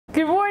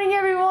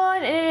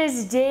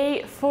is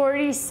day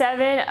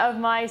 47 of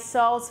my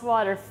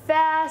saltwater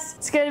fast.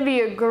 It's gonna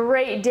be a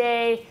great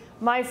day.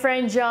 My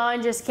friend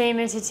John just came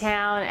into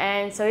town,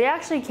 and so he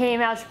actually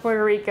came out to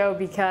Puerto Rico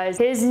because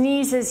his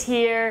niece is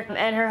here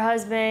and her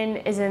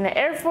husband is in the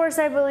Air Force,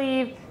 I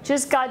believe,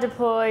 just got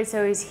deployed,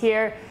 so he's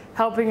here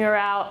helping her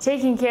out,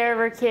 taking care of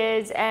her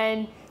kids.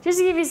 And just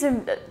to give you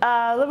some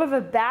a little bit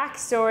of a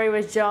backstory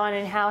with John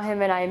and how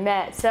him and I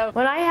met. So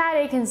when I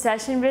had a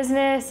concession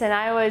business and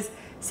I was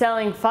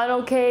selling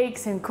funnel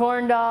cakes and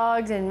corn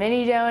dogs and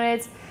mini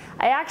donuts,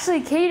 I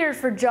actually catered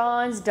for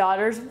John's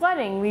daughter's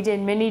wedding. We did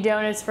mini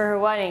donuts for her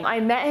wedding. I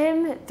met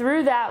him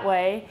through that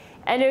way,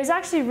 and it was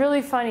actually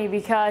really funny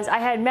because I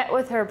had met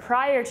with her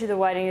prior to the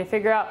wedding to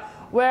figure out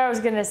where I was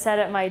gonna set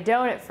up my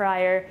donut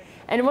fryer,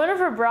 and one of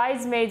her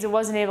bridesmaids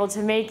wasn't able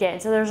to make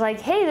it. So there's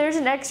like, hey, there's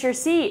an extra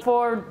seat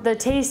for the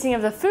tasting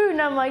of the food,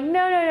 and I'm like,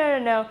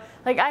 no.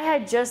 Like, I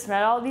had just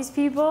met all these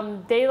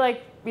people. They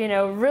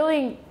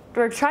really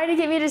were trying to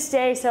get me to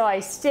stay, so I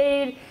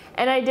stayed.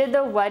 And I did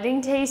the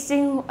wedding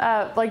tasting,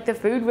 like the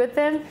food with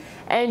them,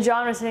 and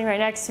John was sitting right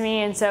next to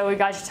me, and so we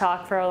got to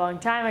talk for a long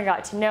time. I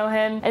got to know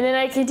him, and then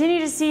I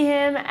continued to see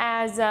him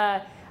as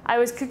I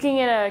was cooking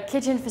in a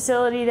kitchen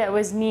facility that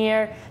was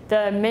near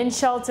the men's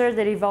shelter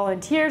that he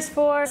volunteers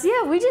for. So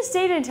yeah, we just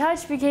stayed in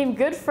touch, became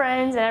good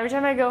friends, and every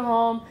time I go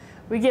home,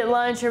 we get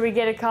lunch or we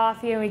get a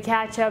coffee and we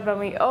catch up, and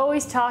we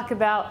always talk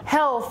about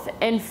health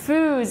and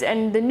foods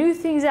and the new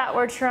things that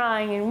we're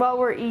trying and what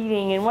we're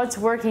eating and what's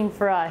working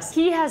for us.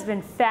 He has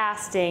been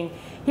fasting.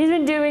 He's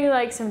been doing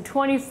like some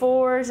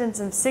 24s and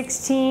some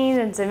 16s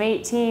and some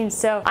 18s.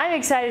 So I'm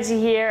excited to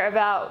hear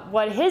about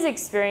what his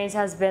experience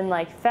has been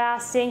like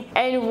fasting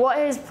and what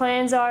his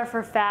plans are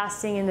for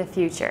fasting in the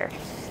future.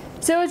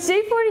 So it's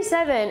day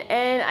 47,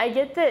 and I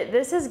get that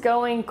this is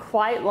going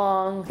quite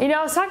long. You know,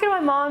 I was talking to my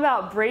mom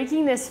about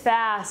breaking this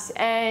fast,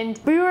 and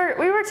we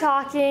were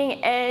talking,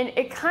 and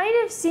it kind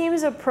of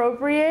seems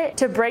appropriate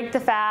to break the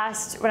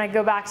fast when I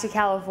go back to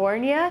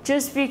California,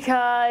 just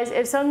because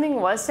if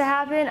something was to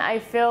happen, I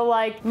feel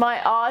like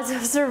my odds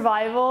of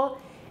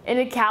survival in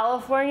a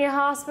California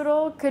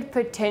hospital could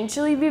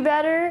potentially be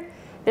better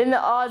than the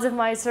odds of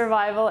my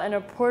survival in a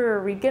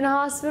Puerto Rican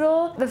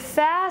hospital. The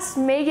fast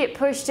may get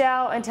pushed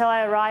out until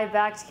I arrive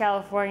back to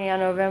California on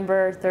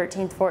November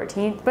 13th,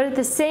 14th. But at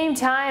the same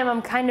time,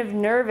 I'm kind of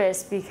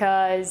nervous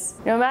because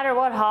no matter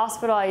what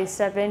hospital I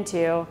step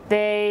into,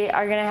 they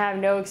are gonna have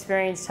no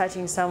experience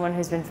touching someone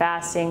who's been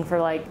fasting for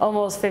like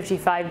almost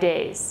 55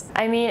 days.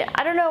 I mean,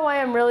 I don't know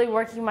why I'm really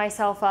working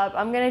myself up.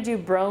 I'm gonna do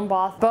bone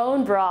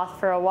broth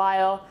for a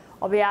while.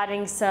 I'll be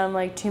adding some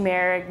like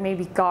turmeric,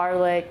 maybe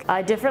garlic,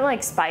 different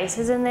like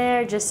spices in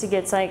there just to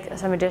get like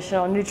some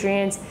additional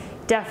nutrients,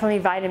 definitely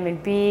vitamin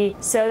B.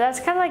 So that's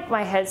kind of like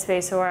my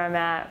headspace where I'm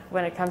at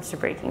when it comes to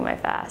breaking my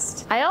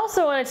fast. I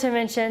also wanted to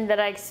mention that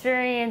I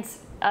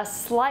experienced a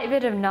slight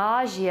bit of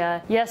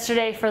nausea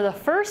yesterday for the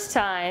first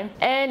time,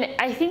 and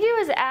I think it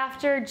was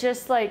after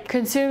just like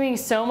consuming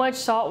so much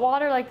salt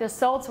water. Like the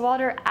salt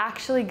water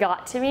actually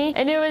got to me,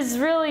 and it was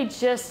really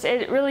just,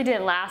 it really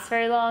didn't last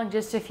very long,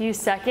 just a few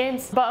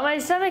seconds. But my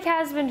stomach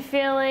has been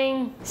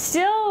feeling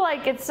still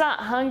like it's not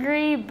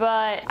hungry,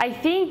 but I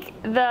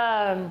think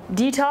the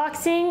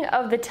detoxing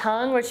of the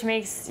tongue, which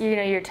makes, you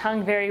know, your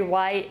tongue very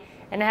white,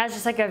 and it has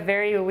just like a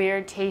very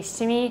weird taste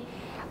to me,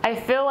 I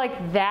feel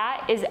like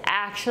that is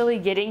actually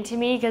getting to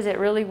me because it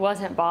really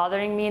wasn't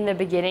bothering me in the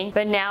beginning,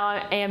 but now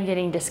I am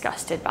getting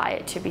disgusted by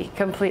it, to be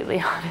completely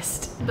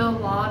honest. The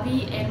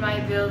lobby in my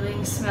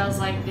building smells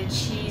like the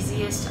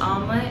cheesiest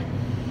omelet,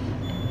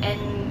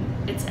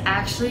 and it's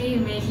actually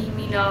making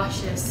me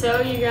nauseous.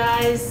 So you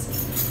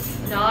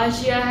guys,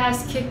 nausea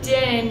has kicked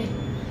in.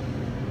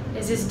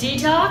 Is this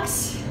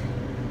detox?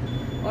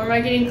 Or am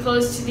I getting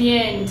close to the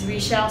end? We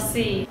shall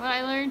see. What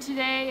I learned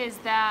today is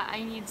that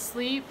I need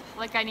sleep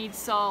like I need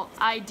salt.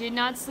 I did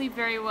not sleep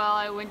very well.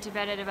 I went to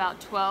bed at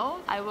about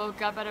 12. I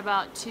woke up at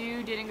about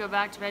 2, didn't go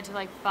back to bed till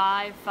like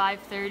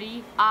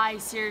 5:30. I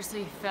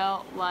seriously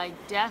felt like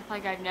death,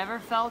 like I've never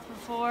felt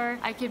before.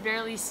 I could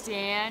barely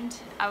stand.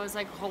 I was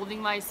like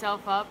holding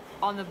myself up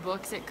on the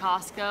books at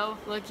Costco,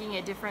 looking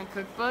at different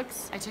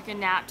cookbooks. I took a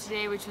nap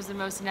today, which was the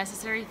most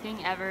necessary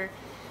thing ever.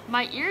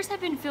 My ears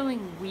have been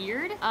feeling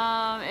weird.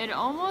 It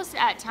almost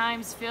at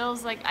times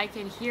feels like I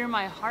can hear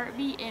my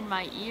heartbeat in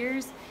my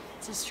ears.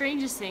 It's the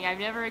strangest thing. I've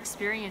never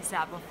experienced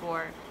that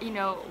before. You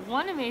know,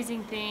 one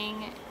amazing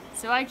thing,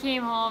 so I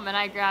came home and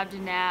I grabbed a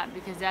nap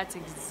because that's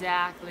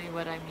exactly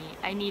what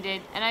I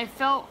needed. And I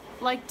felt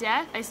like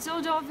death. I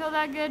still don't feel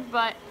that good,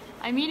 but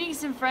I'm meeting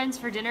some friends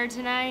for dinner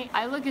tonight.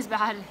 I look as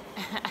bad,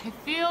 I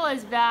feel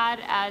as bad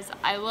as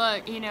I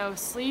look. You know,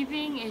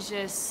 sleeping is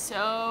just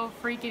so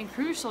freaking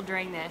crucial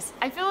during this.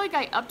 I feel like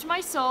I upped my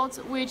salt,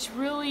 which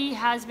really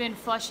has been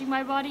flushing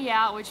my body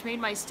out, which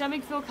made my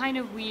stomach feel kind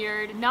of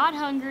weird. Not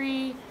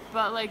hungry,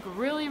 but like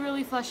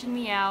really flushing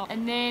me out.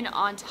 And then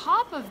on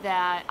top of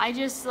that, I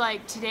just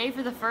like today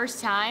for the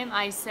first time,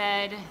 I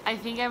said, I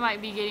think I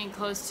might be getting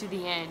close to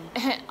the end.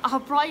 I'll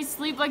probably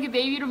sleep like a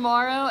baby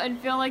tomorrow and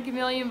feel like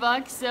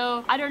 $1,000,000,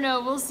 so I don't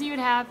know, we'll see what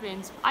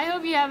happens. I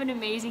hope you have an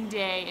amazing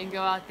day and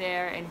go out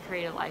there and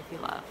create a life you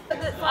love.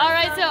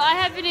 Alright, so I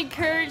have been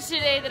encouraged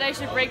today that I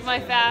should break my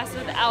fast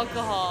with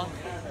alcohol.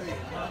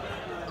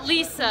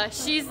 Lisa,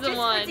 she's the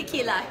one. Just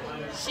tequila.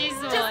 She's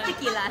the Just one.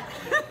 tequila.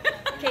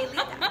 Okay,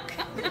 Lisa.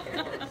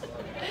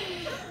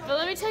 But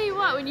let me tell you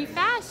what, when you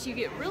fast, you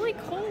get really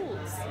cold.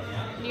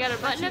 You gotta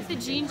button up the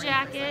jean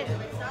jacket.